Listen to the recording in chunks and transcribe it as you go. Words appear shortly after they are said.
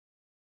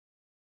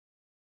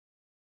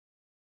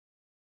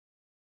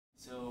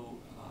So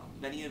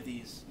many of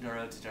these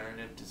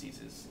neurodegenerative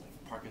diseases,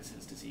 like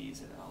Parkinson's disease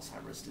and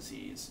Alzheimer's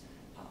disease,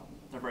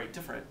 they're very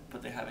different,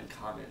 but they have in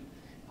common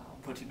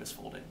protein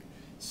misfolding.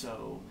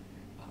 So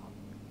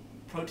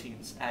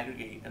proteins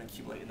aggregate and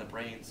accumulate in the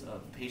brains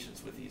of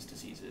patients with these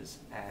diseases,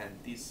 and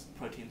these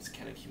proteins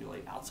can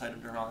accumulate outside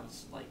of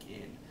neurons, like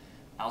in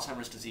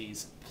Alzheimer's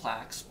disease,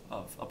 plaques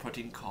of a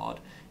protein called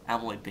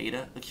amyloid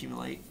beta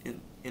accumulate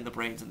in the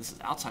brains, and this is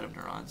outside of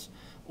neurons,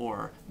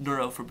 or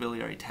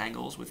neurofibrillary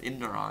tangles within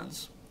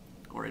neurons,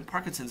 or in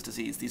Parkinson's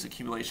disease, these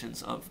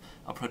accumulations of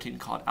a protein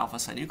called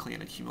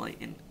alpha-synuclein accumulate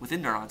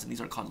within neurons, and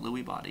these are called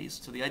Lewy bodies.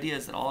 So the idea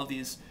is that all of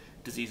these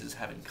diseases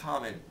have in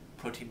common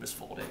protein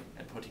misfolding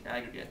and protein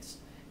aggregates,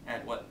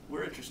 and what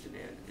we're interested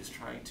in is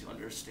trying to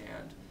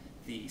understand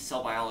the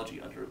cell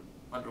biology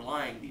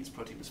underlying these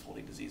protein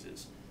misfolding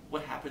diseases.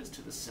 What happens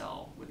to the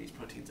cell when these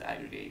proteins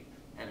aggregate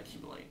and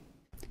accumulate?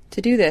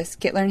 To do this,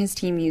 Gitler and his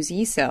team use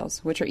yeast cells,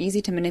 which are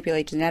easy to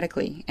manipulate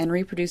genetically and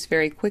reproduce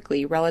very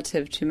quickly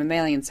relative to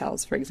mammalian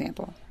cells, for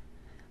example.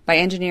 By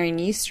engineering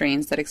yeast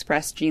strains that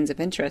express genes of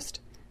interest,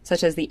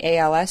 such as the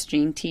ALS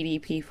gene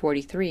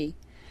TDP43,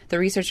 the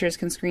researchers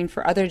can screen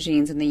for other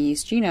genes in the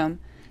yeast genome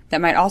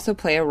that might also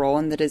play a role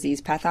in the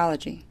disease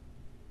pathology.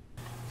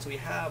 So we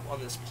have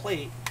on this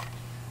plate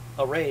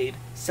arrayed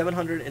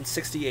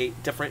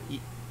 768 different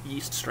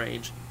yeast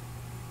strains,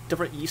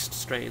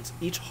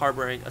 each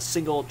harboring a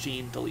single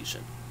gene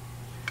deletion.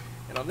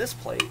 And on this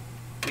plate,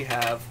 we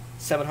have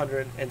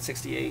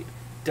 768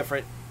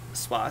 different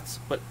spots,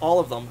 but all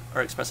of them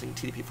are expressing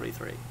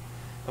TDP43.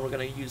 And we're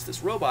going to use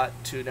this robot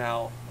to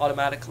now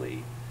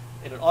automatically,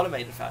 in an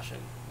automated fashion,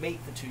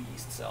 mate the two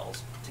yeast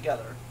cells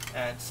together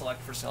and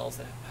select for cells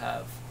that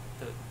have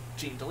the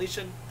gene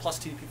deletion plus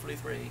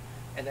TDP43,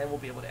 and then we'll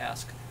be able to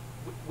ask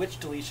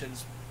which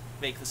deletions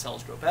make the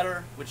cells grow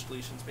better, which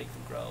deletions make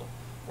them grow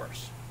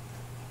worse.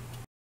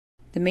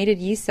 The mated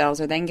yeast cells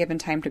are then given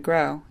time to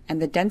grow,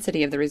 and the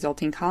density of the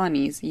resulting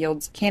colonies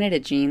yields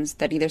candidate genes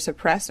that either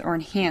suppress or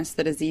enhance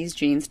the disease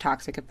gene's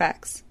toxic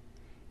effects.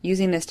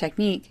 Using this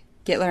technique,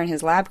 Gitler and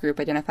his lab group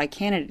identify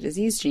candidate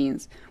disease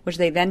genes, which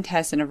they then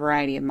test in a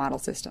variety of model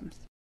systems.